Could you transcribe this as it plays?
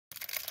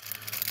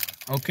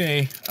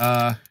Okay,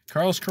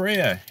 Carlos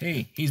Correa.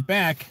 Hey, he's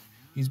back.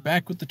 He's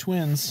back with the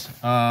Twins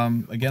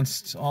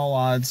against all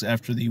odds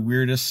after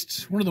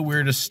one of the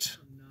weirdest,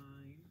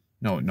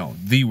 no,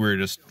 the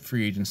weirdest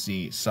free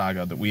agency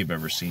saga that we have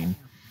ever seen.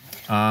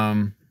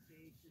 Um,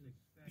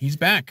 he's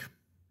back.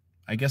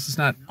 I guess it's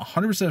not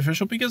 100%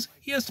 official because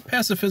he has to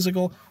pass a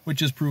physical,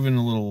 which is proven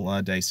a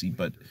little dicey.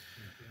 But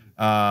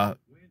uh,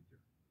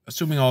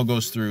 assuming all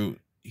goes through,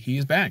 he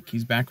is back.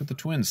 He's back with the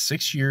Twins.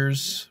 6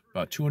 years,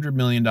 about $200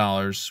 million,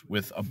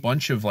 with a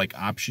bunch of like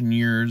option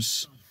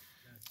years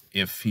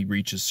if he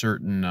reaches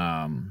certain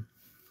um,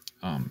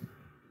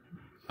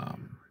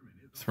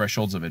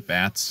 thresholds of at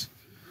bats.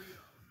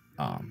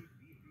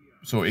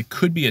 So it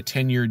could be a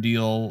 10-year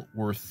deal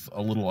worth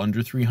a little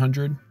under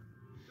 300.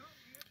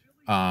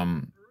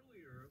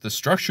 The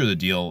structure of the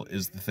deal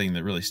is the thing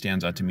that really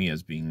stands out to me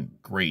as being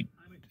great.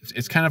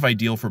 It's kind of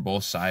ideal for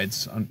both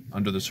sides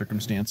under the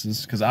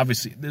circumstances, because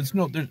obviously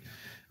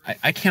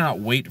I cannot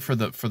wait for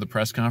the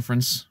press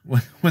conference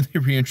when they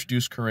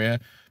reintroduce Correa,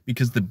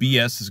 because the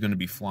BS is going to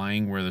be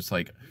flying where it's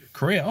like,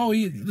 Correa,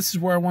 this is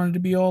where I wanted to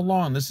be all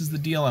along. This is the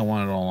deal I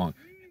wanted all along.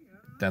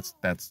 That's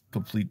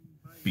complete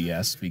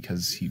BS,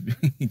 because he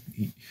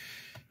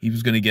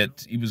was going to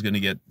get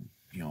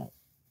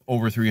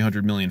over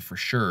 300 million for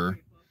sure.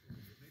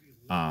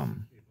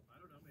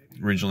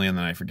 Originally, and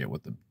then I forget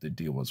what the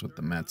deal was with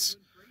the Mets.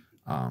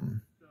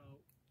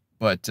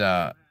 But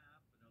I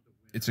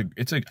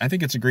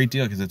think it's a great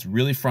deal because it's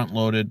really front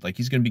loaded. Like,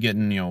 he's going to be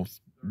getting,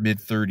 mid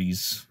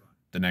 30s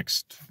the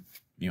next,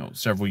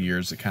 several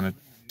years. It kind of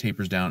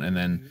tapers down. And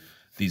then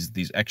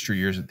these extra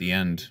years at the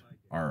end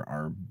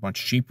are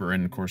much cheaper.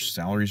 And of course,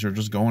 salaries are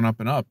just going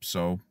up and up.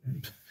 So,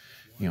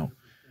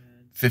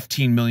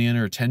 15 million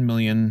or 10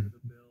 million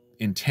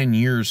in 10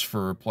 years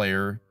for a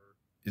player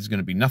is going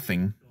to be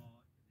nothing.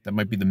 That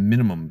might be the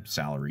minimum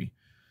salary.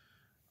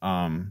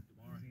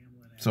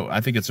 So I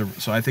think it's a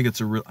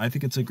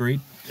great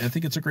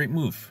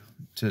move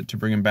to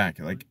bring him back.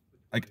 Like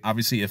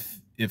obviously if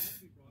the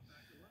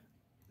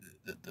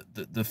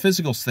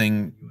physicals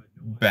thing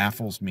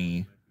baffles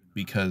me,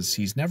 because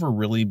he's never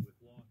really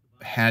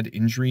had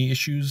injury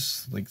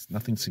issues, like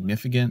nothing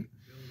significant.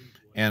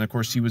 And of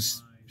course he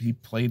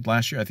played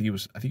last year. I think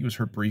he was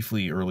hurt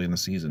briefly early in the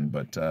season,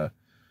 but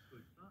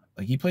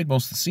like he played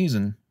most of the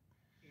season.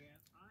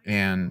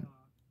 And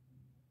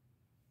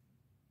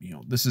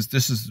this is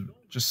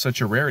just such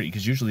a rarity,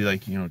 because usually,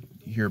 like, you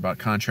hear about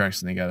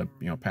contracts and they got to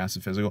pass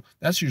a physical.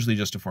 That's usually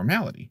just a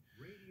formality.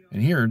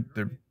 And here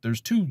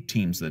there's two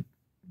teams that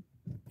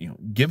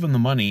give them the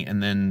money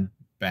and then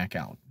back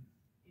out,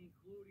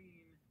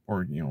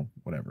 or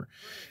whatever.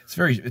 It's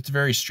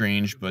very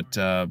strange, but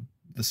the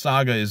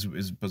saga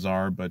is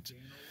bizarre. But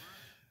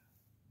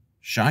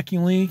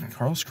shockingly,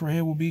 Carlos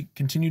Correa will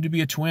continue to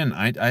be a Twin.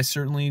 I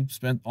certainly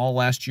spent all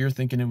last year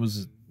thinking it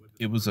was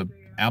a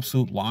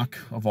absolute lock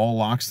of all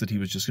locks that he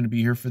was just going to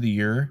be here for the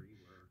year.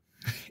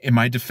 In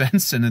my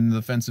defense, and in the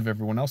defense of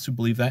everyone else who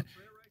believed that,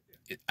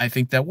 I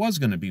think that was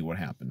going to be what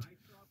happened.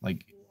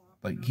 Like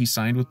he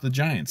signed with the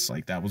Giants,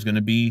 like that was going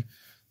to be,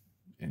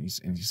 and he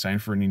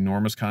signed for an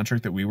enormous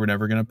contract that we were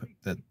never going to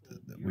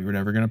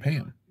pay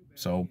him.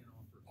 So,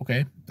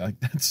 okay, like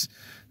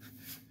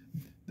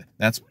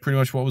that's pretty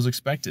much what was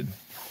expected.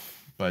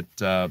 But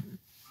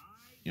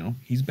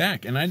he's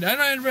back, and I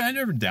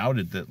never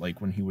doubted that.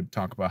 Like, when he would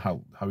talk about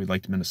how he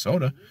liked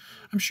Minnesota,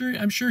 I'm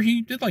sure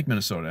he did like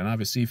Minnesota, and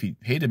obviously if he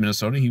hated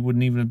Minnesota, he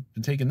wouldn't even have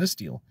been taking this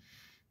deal.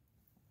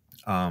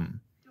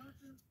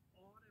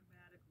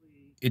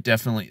 It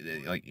definitely,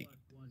 like,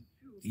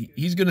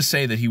 he's gonna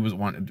say that he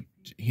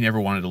never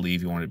wanted to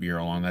leave. He wanted to be here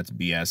all along. That's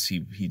BS.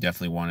 He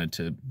definitely wanted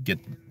to get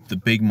the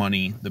big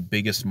money, the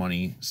biggest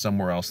money,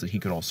 somewhere else that he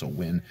could also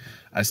win.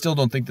 I still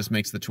don't think this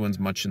makes the Twins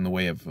much in the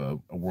way of a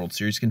World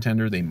Series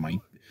contender. They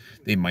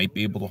might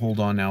be able to hold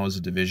on now as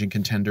a division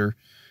contender.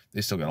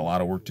 They still got a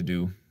lot of work to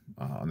do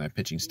on that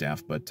pitching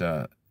staff, but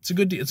it's a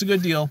good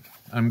deal.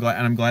 I'm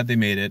glad they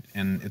made it,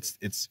 and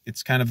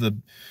it's kind of the,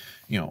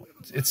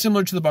 it's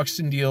similar to the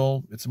Buxton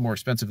deal. It's more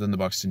expensive than the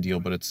Buxton deal,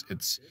 but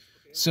it's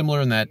similar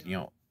in that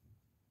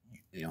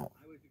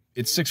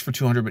it's 6 for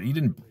 200, but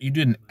you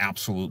didn't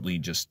absolutely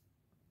just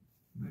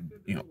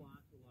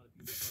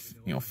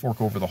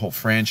fork over the whole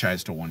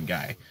franchise to one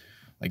guy.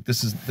 Like,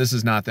 this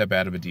is not that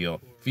bad of a deal.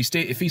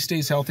 If he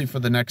stays healthy for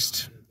the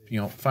next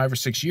 5 or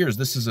 6 years,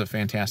 this is a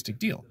fantastic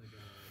deal.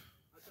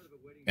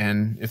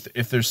 And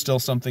if there's still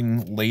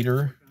something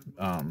later,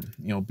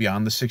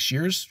 beyond the 6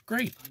 years,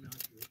 great.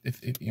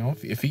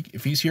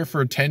 If he's here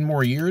for 10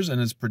 more years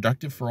and is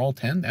productive for all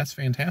 10, that's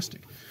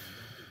fantastic.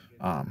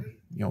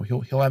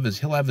 He'll have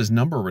his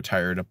number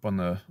retired up on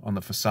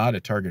the facade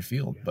at Target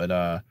Field,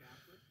 but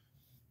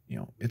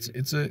it's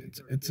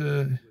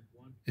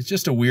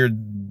just the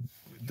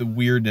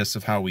weirdness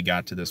of how we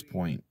got to this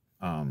point.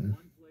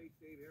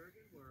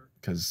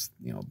 Because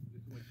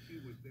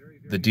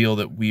the deal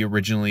that we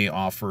originally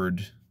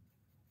offered,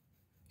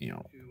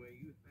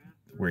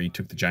 where he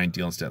took the Giant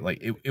deal instead,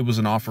 like it was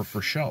an offer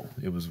for show.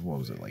 It was, what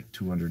was it, like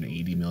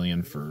 $280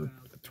 million for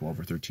 12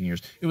 or 13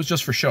 years. It was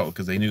just for show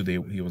because they knew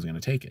he wasn't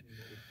going to take it.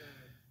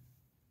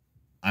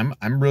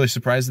 I'm really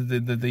surprised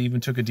that they even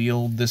took a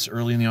deal this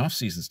early in the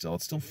offseason still.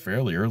 It's still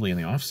fairly early in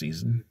the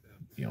offseason.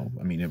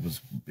 I mean, it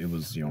was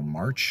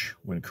March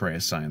when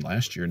Correa signed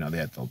last year. Now they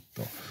had the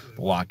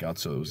lockout,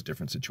 so it was a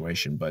different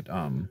situation. But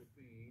I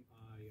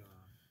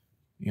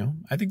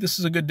think this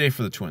is a good day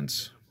for the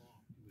Twins,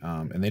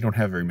 and they don't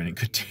have very many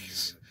good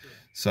days.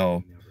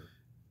 So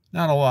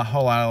not a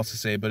whole lot else to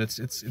say, but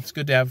it's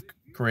good to have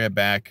Correa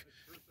back.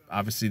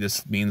 Obviously,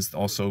 this means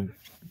also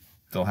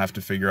they'll have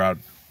to figure out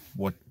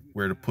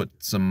where to put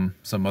some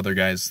other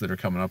guys that are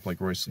coming up like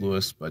Royce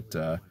Lewis, but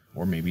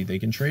or maybe they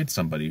can trade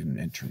somebody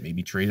and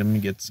maybe trade him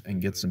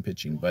and get some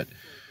pitching. But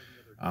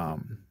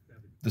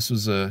this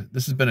has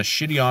been a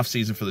shitty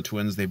offseason for the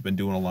Twins. They've been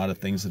doing a lot of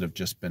things that have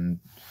just been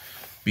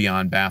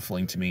beyond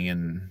baffling to me,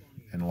 and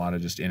a lot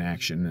of just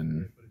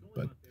inaction.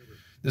 But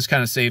this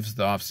kind of saves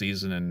the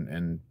offseason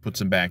and puts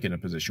them back in a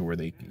position where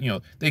they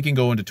can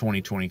go into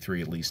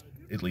 2023 at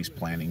least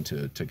planning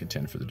to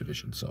contend for the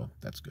division. So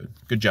that's good.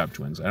 Good job,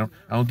 Twins. I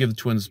don't give the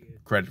Twins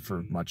credit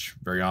for much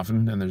very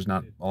often, and there's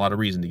not a lot of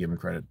reason to give them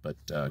credit, but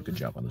good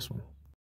job on this one.